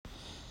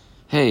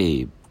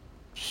Hey,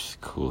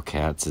 cool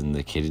cats and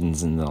the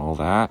kittens and all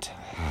that.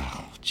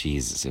 Oh,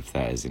 Jesus, if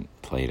that isn't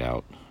played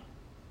out,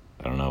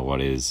 I don't know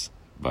what is.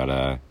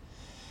 But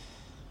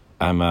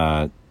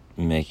I'm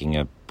making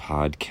a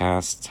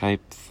podcast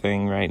type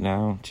thing right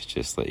now to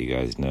just let you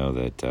guys know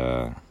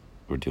that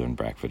we're doing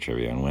Brackfoot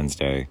Trivia on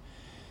Wednesday.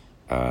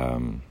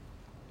 And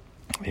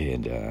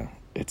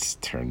it's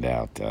turned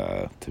out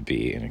to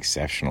be an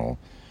exceptional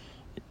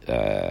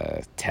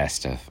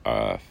test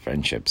of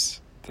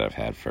friendships that I've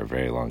had for a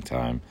very long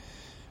time,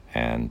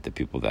 and the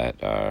people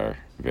that are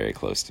very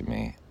close to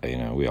me.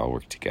 We all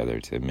work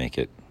together to make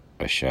it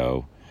a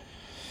show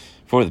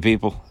for the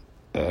people,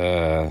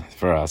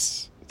 for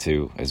us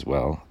too as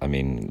well. I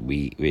mean,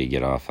 we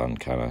get off on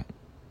kind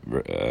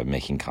of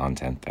making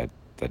content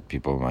that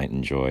people might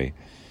enjoy,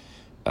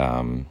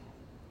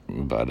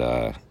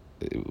 but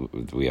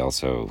we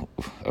also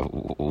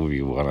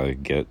we want to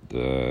get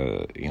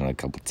a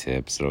couple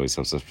tips. It always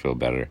helps us feel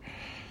better,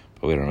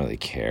 but we don't really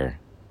care.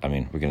 I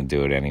mean, we're going to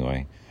do it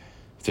anyway.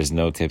 If there's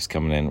no tips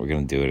coming in, we're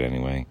going to do it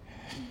anyway.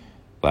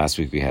 Last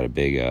week we had a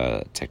big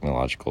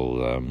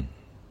technological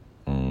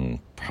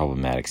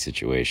problematic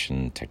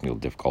situation, technical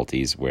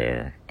difficulties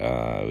where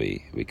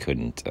we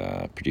couldn't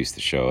produce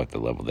the show at the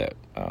level that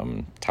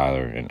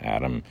Tyler and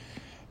Adam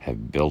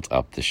have built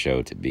up the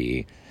show to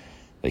be.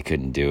 They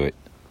couldn't do it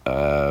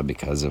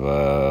because of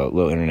a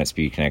low internet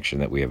speed connection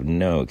that we have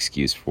no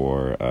excuse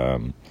for.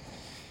 Our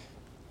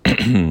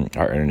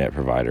internet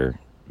provider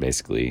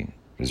basically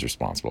is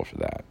responsible for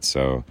that.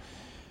 So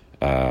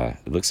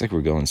it looks like we're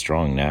going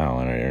strong now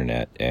on our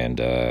internet,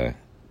 and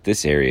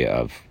this area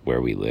of where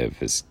we live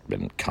has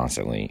been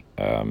constantly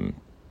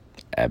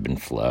ebb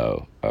and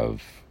flow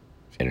of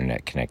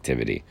internet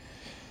connectivity.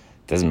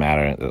 Doesn't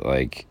matter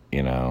that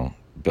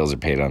bills are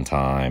paid on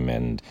time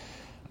and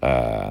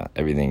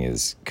everything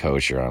is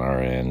kosher on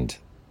our end.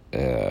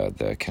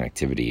 The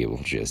connectivity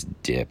will just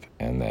dip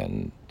and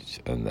then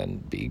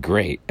be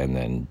great and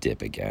then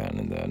dip again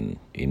and then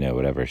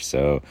whatever.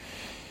 So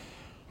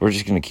we're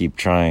just going to keep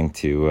trying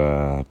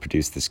to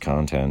produce this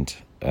content,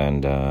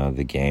 and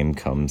the game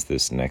comes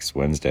this next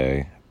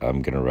Wednesday.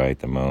 I'm going to write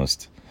the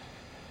most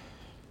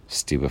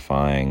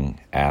stupefying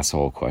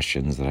asshole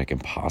questions that I can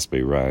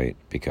possibly write,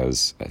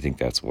 because I think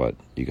that's what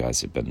you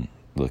guys have been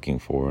looking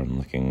for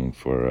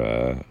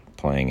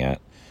playing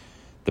at.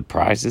 The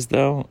prizes,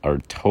 though, are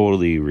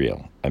totally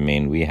real. I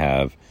mean, we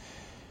have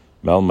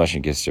Melon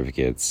Mushroom gift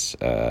certificates.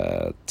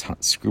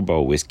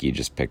 Screwball Whiskey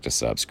just picked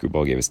us up.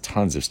 Screwball gave us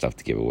tons of stuff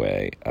to give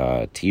away.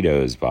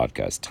 Tito's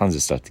Vodka has tons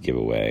of stuff to give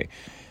away.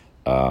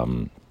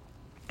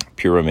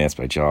 Pure Romance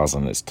by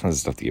Jocelyn has tons of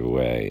stuff to give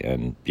away.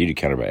 And Beauty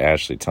Counter by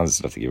Ashley, tons of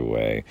stuff to give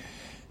away.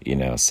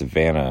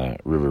 Savannah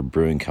River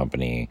Brewing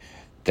Company,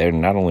 they're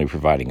not only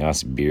providing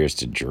us beers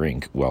to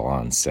drink while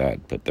on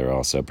set, but they're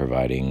also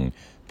providing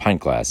pint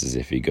glasses.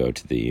 If you go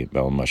to the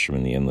Melon Mushroom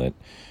in the Inlet,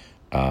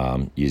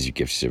 use your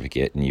gift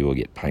certificate and you will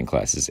get pint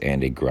glasses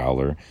and a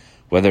growler.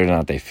 Whether or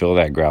not they fill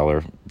that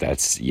growler,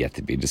 that's yet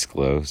to be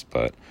disclosed,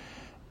 but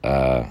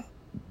I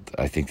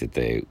think that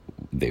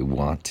they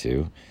want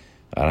to.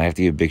 And I have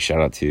to give a big shout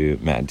out to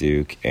Matt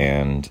Duke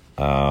and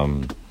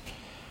Melon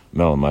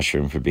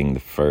Mushroom for being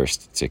the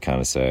first to kind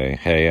of say,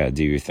 hey,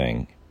 do your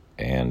thing.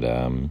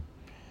 And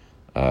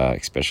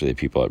especially the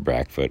people at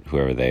Brackfoot,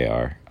 whoever they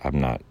are. I'm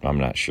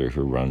not sure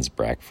who runs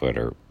Brackfoot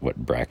or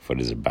what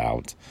Brackfoot is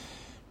about,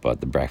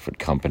 but the Brackfoot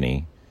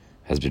Company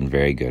has been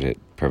very good at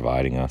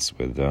providing us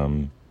with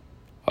a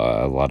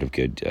lot of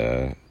good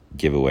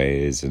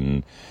giveaways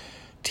and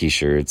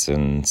T-shirts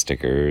and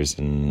stickers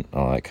and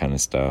all that kind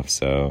of stuff.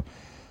 So,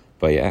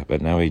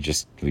 but now we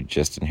just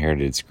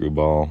inherited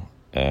Screwball,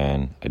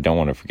 and I don't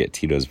want to forget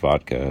Tito's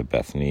Vodka.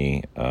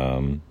 Bethany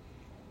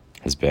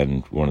has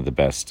been one of the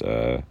best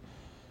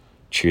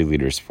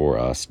cheerleaders for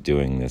us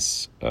doing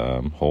this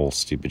whole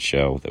stupid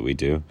show that we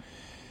do.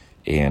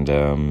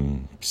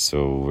 And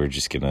so we're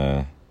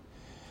gonna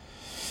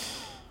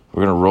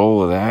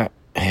roll with that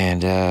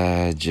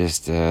and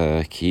just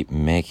keep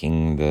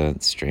making the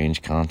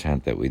strange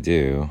content that we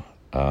do.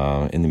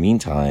 In the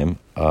meantime,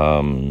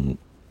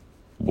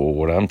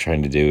 what I'm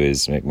trying to do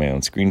is make my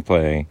own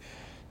screenplay.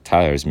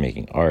 Tyler's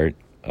making art.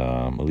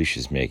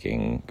 Alicia's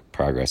making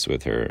progress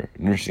with her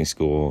nursing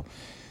school.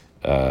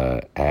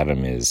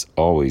 Adam is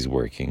always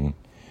working,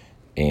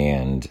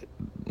 and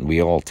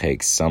we all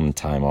take some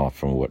time off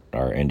from what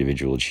our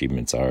individual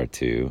achievements are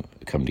to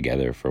come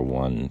together for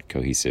one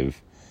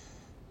cohesive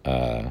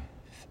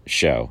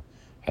show,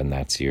 and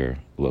that's your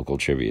local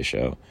trivia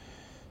show.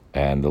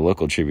 And the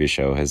local trivia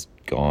show has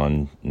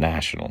gone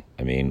national.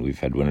 I mean, we've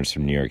had winners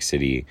from New York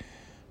City,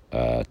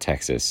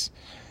 Texas,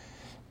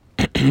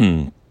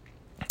 and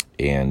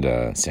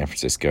San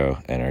Francisco,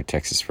 and our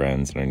Texas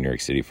friends and our New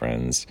York City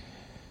friends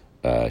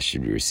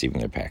should be receiving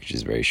their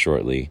packages very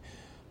shortly.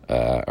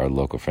 Our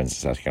local friends in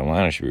South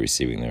Carolina should be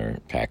receiving their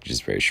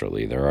packages very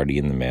shortly. They're already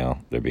in the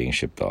mail. They're being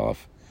shipped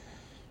off.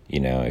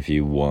 If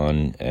you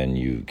won and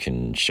you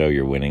can show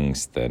your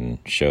winnings, then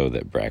show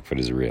that Brackfoot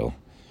is real,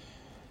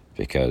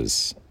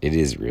 because it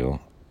is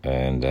real.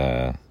 And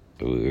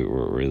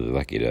we're really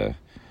lucky to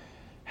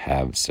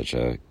have such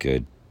a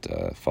good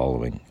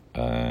following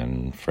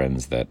and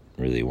friends that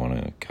really want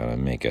to kind of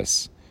make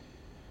us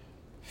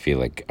feel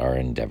like our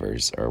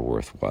endeavors are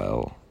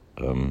worthwhile.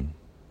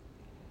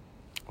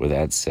 With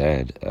that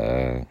said,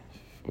 I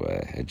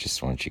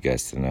just want you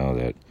guys to know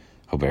that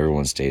hope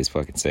everyone stays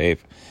fucking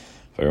safe.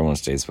 Hope everyone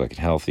stays fucking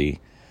healthy.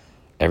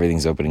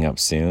 Everything's opening up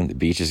soon. The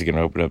beaches are going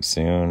to open up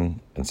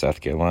soon in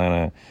South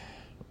Carolina.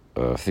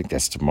 I think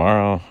that's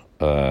tomorrow.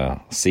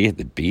 See you at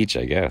the beach,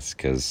 I guess,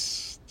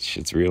 because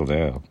shit's real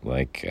now.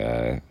 Like,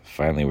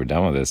 finally we're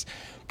done with this.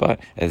 But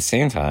at the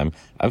same time,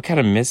 I'm kind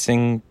of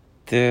missing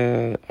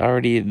the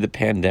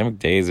pandemic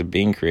days of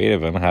being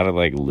creative on how to,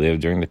 like, live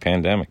during the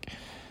pandemic.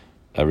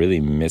 I really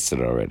miss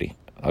it already.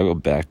 I'll go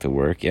back to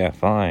work, yeah,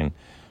 fine.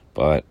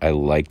 But I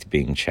liked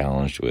being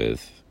challenged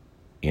with,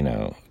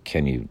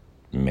 can you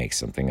make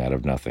something out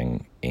of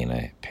nothing in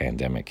a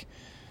pandemic?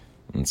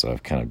 And so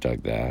I've kind of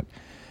dug that.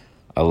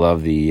 I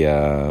love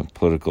the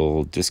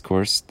political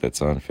discourse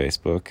that's on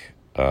Facebook,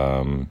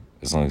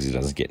 as long as it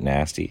doesn't get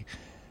nasty.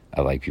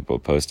 I like people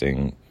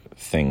posting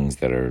things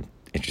that are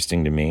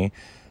interesting to me.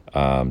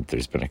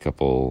 There's been a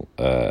couple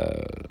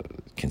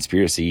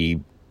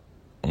conspiracy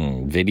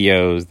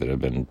videos that have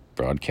been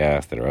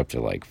broadcast that are up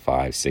to like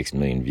 5-6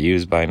 million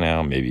views by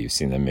now. Maybe you've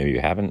seen them, maybe you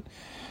haven't.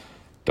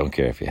 Don't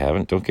care if you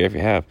haven't, don't care if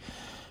you have.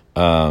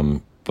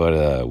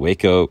 But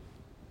Waco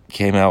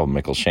came out with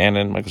Michael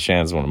Shannon. Michael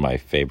Shannon's one of my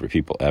favorite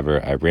people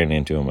ever. I ran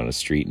into him on a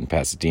street in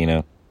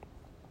Pasadena.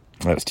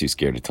 I was too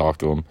scared to talk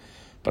to him,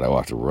 but I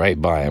walked right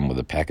by him with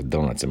a pack of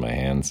donuts in my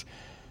hands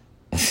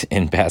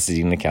in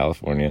Pasadena,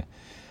 California.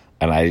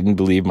 And I didn't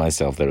believe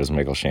myself that it was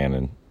Michael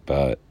Shannon,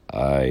 but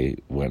I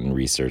went and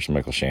researched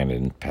Michael Shannon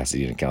in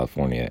Pasadena,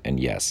 California, and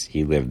yes,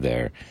 he lived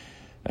there,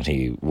 and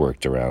he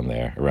worked around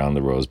there, around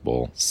the Rose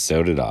Bowl.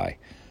 So did I.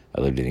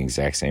 I lived in the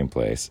exact same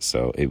place,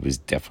 so it was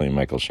definitely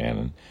Michael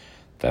Shannon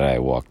that I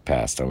walked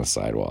past on the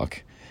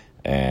sidewalk,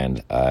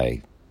 and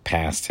I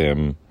passed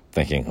him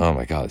thinking, oh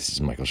my God, this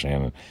is Michael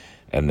Shannon,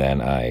 and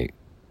then I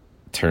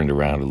turned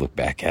around to look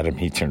back at him.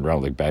 He turned around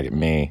to look back at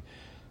me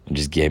and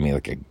just gave me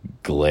like a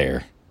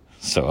glare.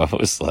 So I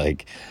was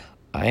like,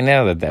 I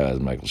know that was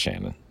Michael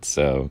Shannon.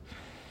 So,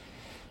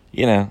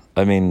 you run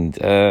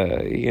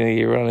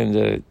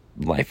into,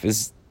 life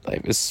is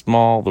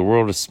small, the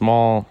world is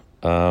small.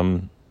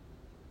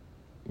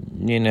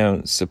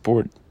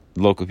 Support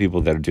local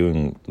people that are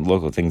doing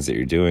local things that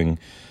you're doing.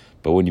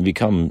 But when you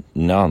become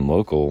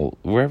non-local,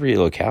 wherever your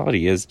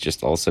locality is,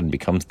 just all of a sudden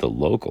becomes the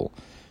local.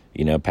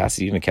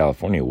 Pasadena,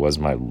 California was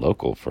my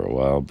local for a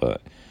while,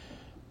 but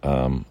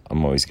I'm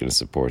always going to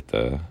support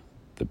the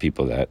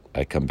people that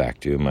I come back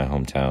to in my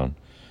hometown,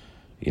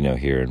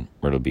 here in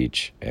Myrtle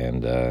Beach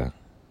and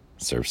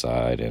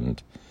Surfside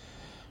and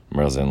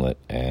Murrells Inlet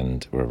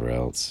and wherever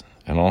else.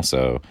 And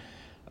also,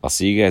 I'll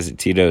see you guys at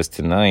Tito's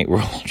tonight.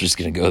 We're all just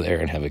going to go there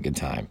and have a good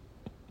time.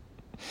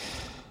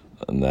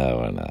 No,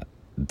 why not?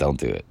 Don't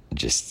do it.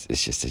 It's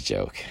just a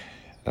joke.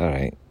 All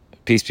right.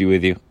 Peace be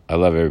with you. I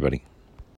love everybody.